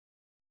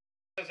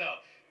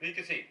You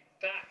can see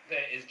that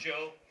there is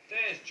Joe,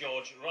 there's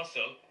George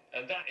Russell,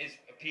 and that is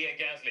Pierre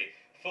Gasly.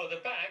 For the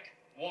back,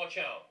 watch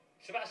out.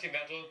 Sebastian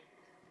Vettel,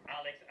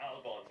 Alex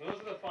Albon. So those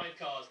are the 5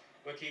 cars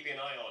we're keeping an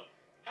eye on.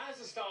 As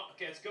the start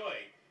gets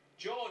going,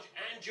 George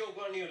and Zhou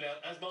Gyanu,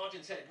 as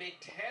Martin said, made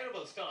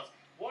terrible starts.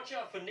 Watch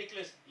out for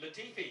Nicholas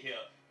Latifi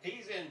here.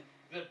 He's in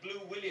the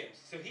blue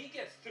Williams. So he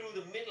gets through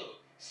the middle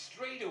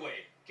straight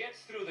away,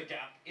 gets through the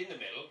gap in the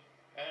middle,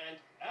 and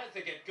as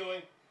they get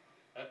going,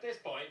 at this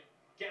point,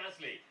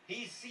 Gasly,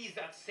 he sees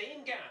that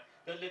same gap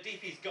that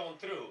Latifi's gone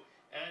through,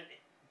 and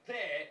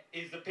there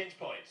is the pinch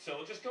point. So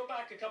we'll just go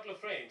back a couple of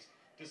frames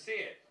to see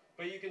it.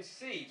 But you can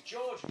see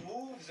George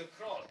moves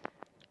across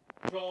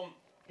from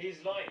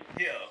his line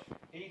here.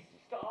 He's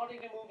starting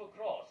to move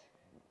across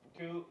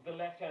to the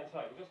left-hand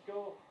side. We'll just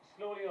go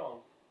slowly on.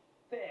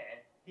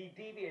 There, he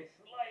deviates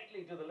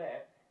slightly to the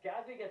left.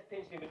 Gasly gets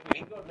pinched in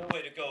between. He's got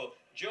nowhere to go.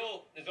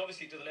 Joe is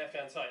obviously to the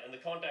left-hand side, and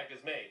the contact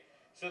is made.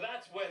 So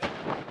that's where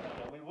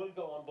we will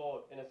go on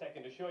board in a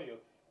second to show you.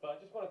 But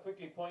I just want to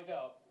quickly point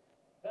out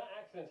that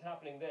accident's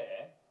happening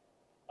there,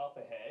 up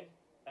ahead,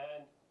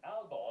 and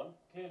Albon,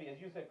 clearly,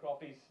 as you said,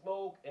 Croft, he's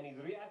smoked and he's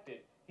reacted.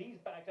 He's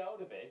backed out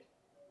of it,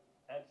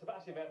 and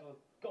Sebastian Vettel's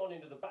gone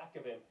into the back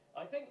of him.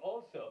 I think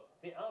also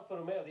the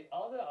Alfa Romeo, the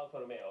other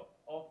Alfa Romeo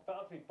of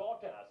Valtteri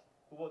Bottas,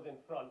 who was in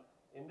front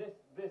in this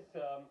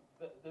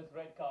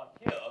red car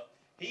here,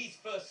 he's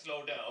first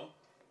slowed down.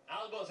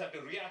 Albon's had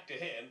to react to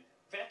him.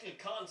 Vettel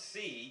can't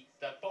see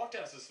that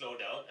Bottas has slowed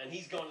down, and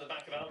he's gone to the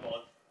back of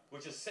Albon,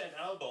 which has sent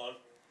Albon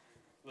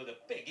with a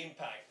big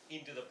impact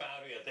into the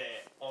barrier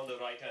there on the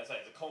right-hand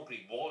side. It's a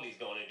concrete wall he's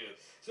gone into.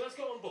 So let's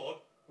go on board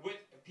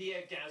with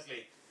Pierre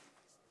Gasly.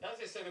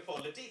 As I said before,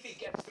 Latifi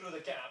gets through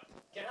the gap.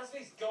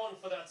 Gasly's gone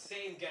for that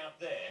same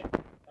gap there.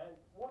 And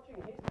watching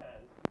his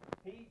hands,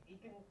 he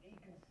can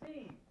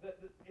see that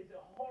it's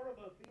a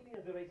horrible feeling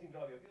as a racing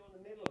driver. If you're in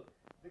the middle,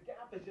 the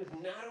gap is just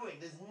narrowing.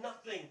 There's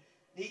nothing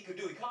he could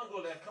do. He can't go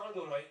left, can't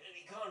go right, and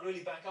he can't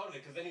really back out of it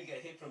because then he'll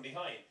get hit from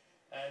behind.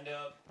 And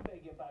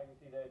big impact you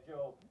see there,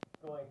 Joe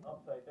going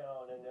upside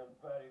down, and I'm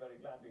very,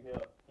 very glad to hear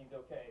he's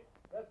okay.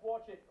 Let's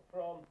watch it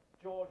from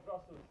George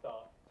Russell's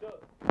start. So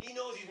he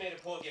knows he's made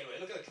a poor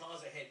getaway. Look at the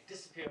cars ahead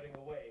disappearing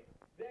away.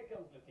 There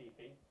comes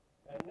Latifi,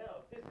 and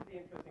now this is the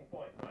interesting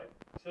point, right?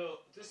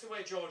 So this is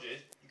where George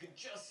is. You can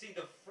just see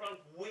the front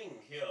wing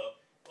here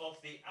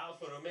of the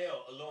Alfa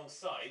Romeo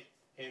alongside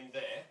him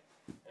there.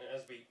 And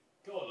as we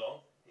go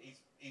along,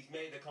 he's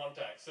made the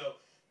contact. So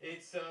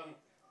it's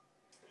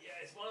yeah,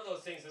 it's one of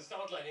those things. The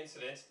start line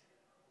incidents,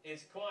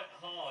 it's quite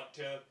hard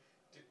to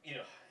you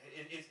know,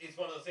 it's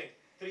one of those things.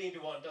 3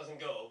 into 1 doesn't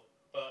go,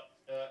 but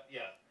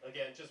yeah,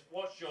 again, just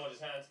watch George's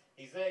hands.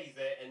 He's there,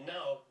 and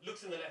now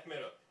looks in the left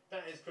mirror.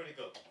 That is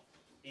critical.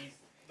 He's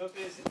look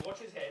at his, watch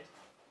his head,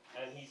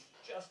 and he's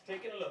just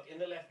taking a look in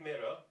the left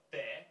mirror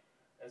there,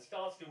 and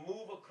starts to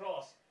move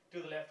across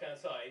to the left-hand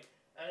side.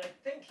 And I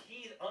think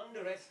he's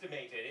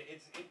underestimated.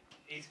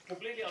 He's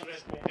completely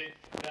underestimated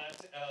that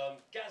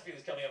Gasly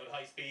was coming up at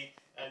high speed,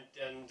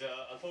 and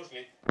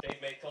unfortunately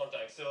they've made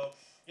contact. So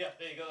yeah,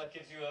 there you go. That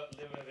gives you a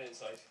little bit of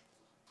insight.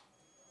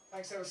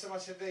 Thanks ever so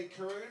much indeed,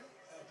 Karun.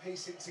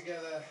 Piecing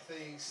together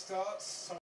the starts.